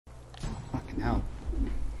Ow.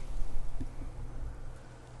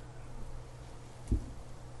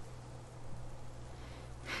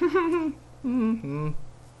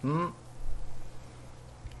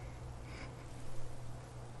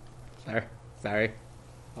 Sorry.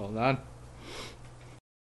 Hold on.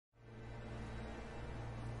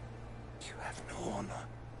 You have no honor,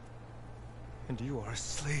 and you are a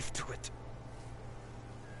slave to it.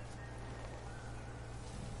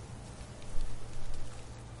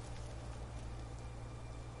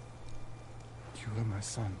 You are my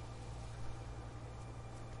son.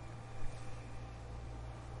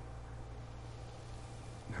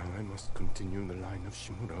 Now I must continue the line of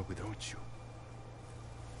Shimura without you.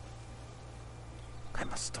 I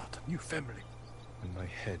must start a new family, and my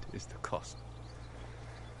head is the cost.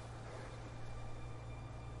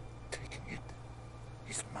 Taking it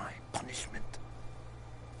is my punishment.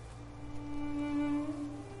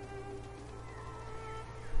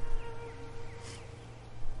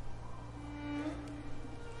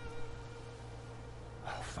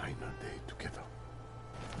 Our final day together.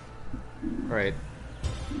 Right.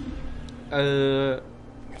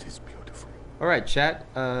 It is beautiful. Alright, chat.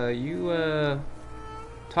 You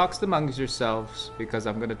talks amongst yourselves because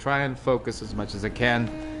I'm gonna try and focus as much as I can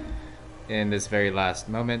in this very last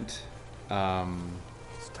moment.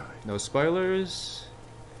 No spoilers,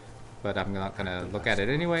 but I'm not gonna look at it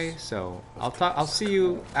anyway. So I'll see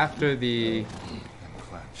you after the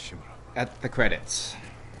credits.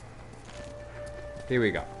 Here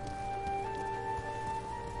we go.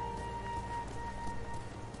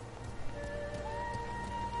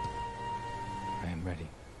 I am ready.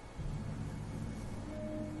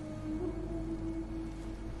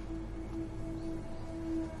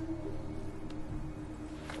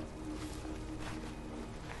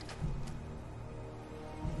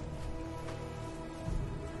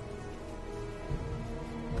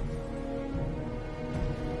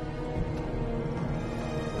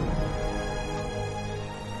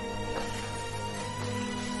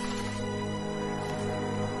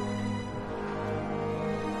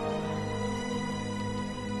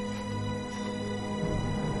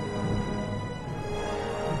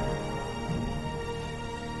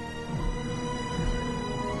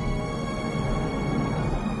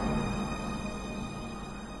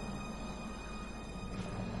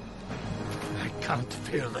 I can't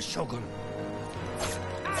fear the Shogun.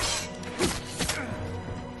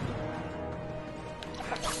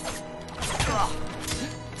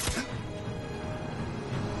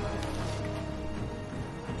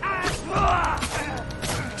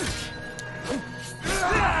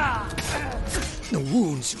 The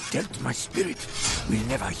wounds you dealt my spirit will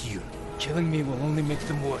never heal. Killing me will only make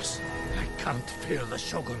them worse. I can't fear the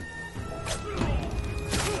Shogun.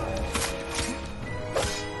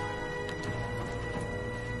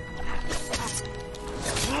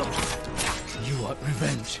 You want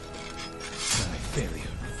revenge. My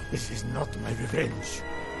failure. This is not my revenge.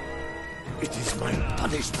 It is my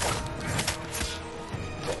punishment.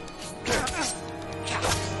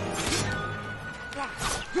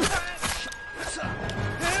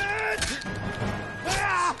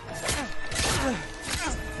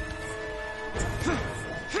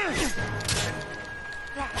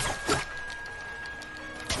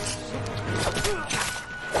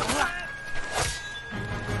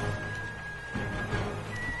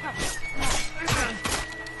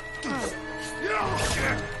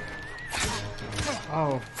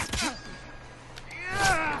 Oh.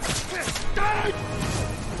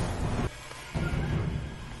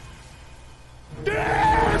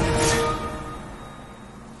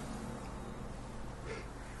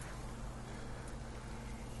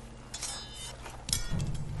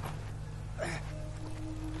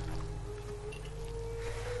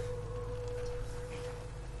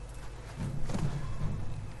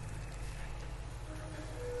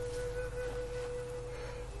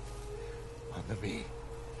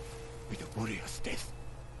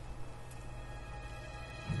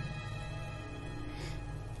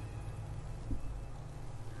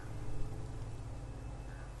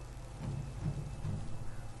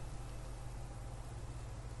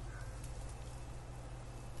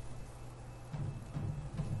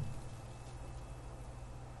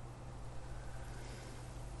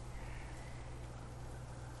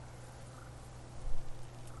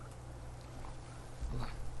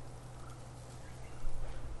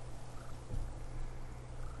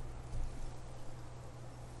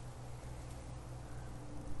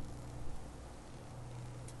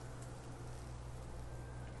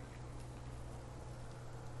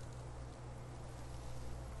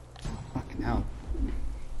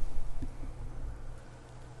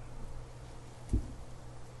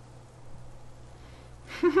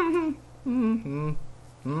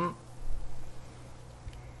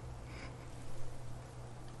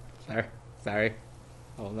 Sorry.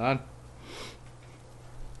 Hold on.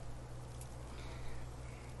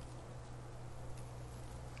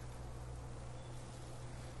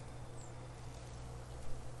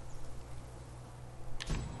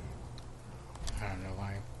 I don't know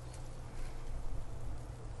why.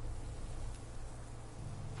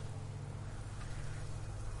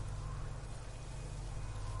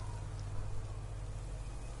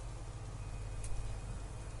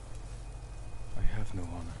 I have no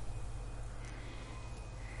honor.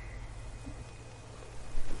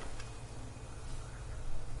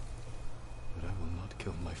 But I will not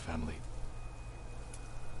kill my family.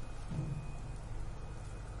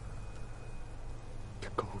 The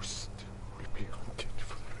ghost will be hunted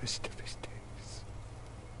for the rest of his days.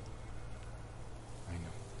 I know.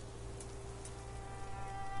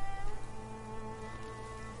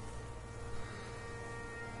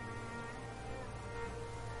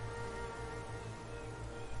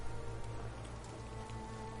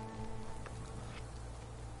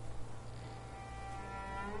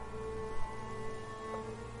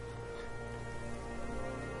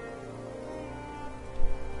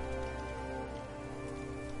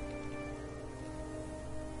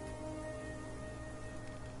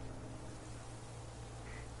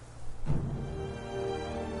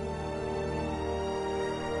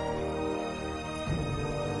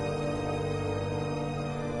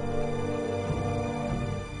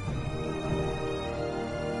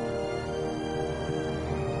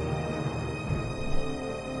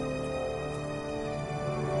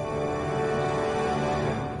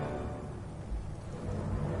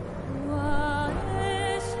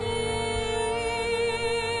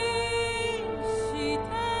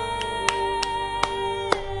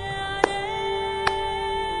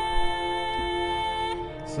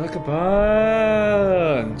 Suck a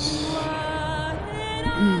punch.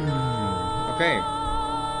 Okay.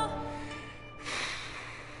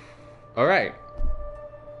 All right.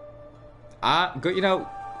 Good. You know.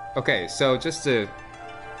 Okay. So just to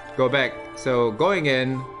go back. So going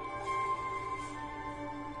in,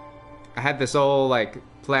 I had this all like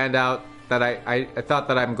planned out that I thought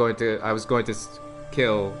that I was going to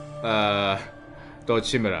kill Lord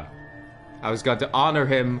Shimura. I was going to honor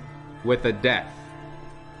him with a death.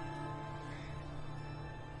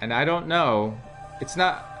 And I don't know. It's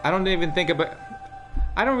not. I don't even think about.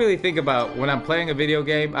 I don't really think about when I'm playing a video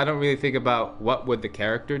game. I don't really think about what would the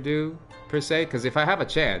character do per se. Because if I have a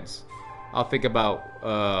chance, I'll think about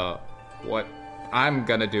what I'm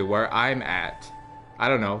gonna do, where I'm at. I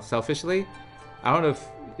don't know. Selfishly, I don't know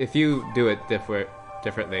if you do it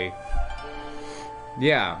differently.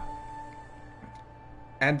 Yeah.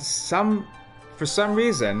 And for some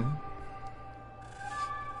reason,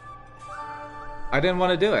 I didn't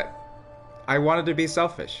want to do it. I wanted to be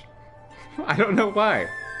selfish. I don't know why.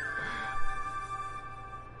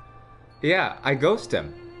 Yeah, I ghost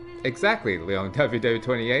him. Exactly, Leon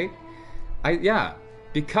WW28.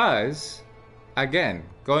 Because, again,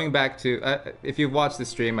 going back to, if you've watched the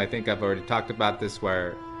stream, I think I've already talked about this,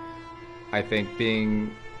 where I think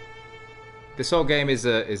this whole game is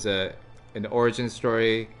an origin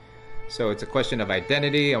story. So it's a question of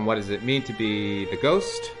identity and what does it mean to be the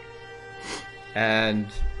ghost. And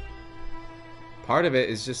part of it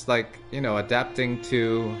is just like, you know, adapting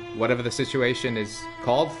to whatever the situation is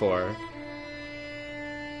called for.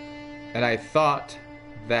 And I thought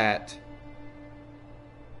that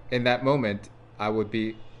in that moment, I would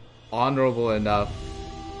be honorable enough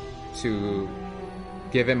to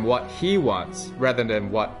give him what he wants rather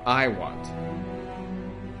than what I want.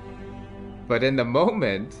 But in the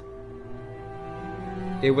moment,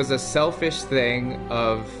 it was a selfish thing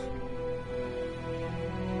of,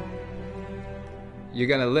 you're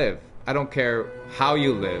gonna live. I don't care how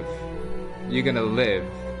you live. You're gonna live.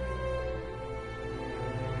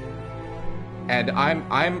 And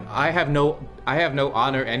I have no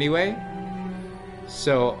honor anyway.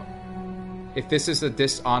 So if this is a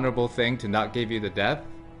dishonorable thing to not give you the death,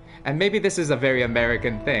 and maybe this is a very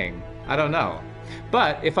American thing, I don't know.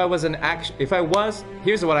 But if I was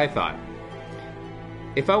here's what I thought.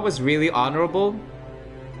 If I was really honorable,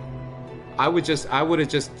 I would have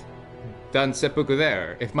just done seppuku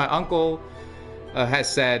there. If my uncle has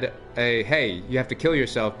said, hey, you have to kill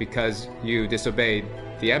yourself because you disobeyed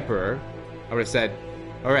the emperor, I would have said,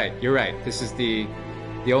 all right, you're right. This is the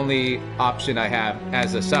only option I have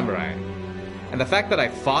as a samurai. And the fact that I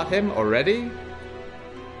fought him already,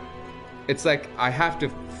 it's like I have to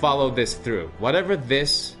follow this through. Whatever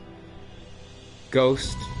this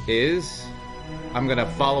ghost is, I'm gonna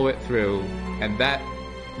follow it through, and that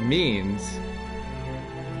means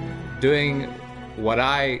doing what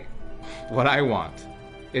I want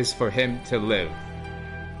is for him to live.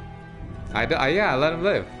 I let him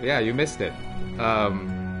live. Yeah, you missed it.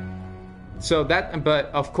 So that, but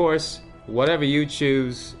of course, whatever you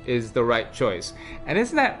choose is the right choice. And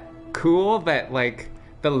isn't that cool that like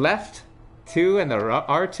the left 2 and the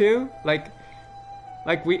R2, like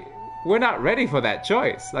we're not ready for that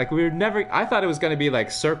choice. Like we're never. I thought it was going to be like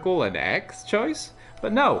circle and X choice,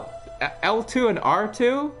 but no, L2 and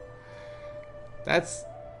R2. That's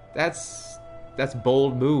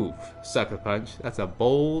bold move, Sucker Punch. That's a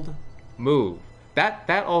bold move.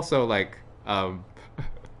 That also like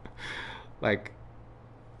like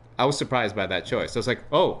I was surprised by that choice. I was like,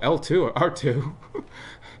 oh, L2 or R2.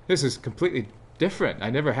 This is completely different. I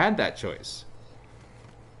never had that choice.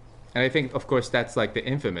 And I think, of course, that's like the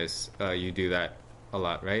infamous, you do that a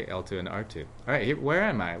lot, right? L2 and R2. All right, where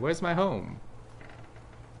am I? Where's my home?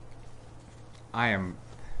 I am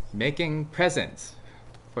making presents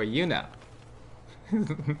for Yuna.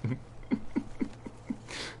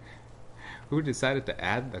 Who decided to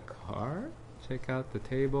add the car? Check out the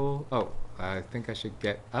table. Oh, I think I should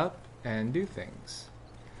get up and do things.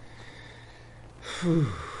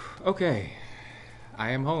 Okay.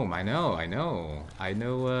 I am home. I know what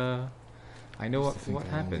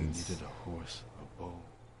happens. Needed a horse, a bow,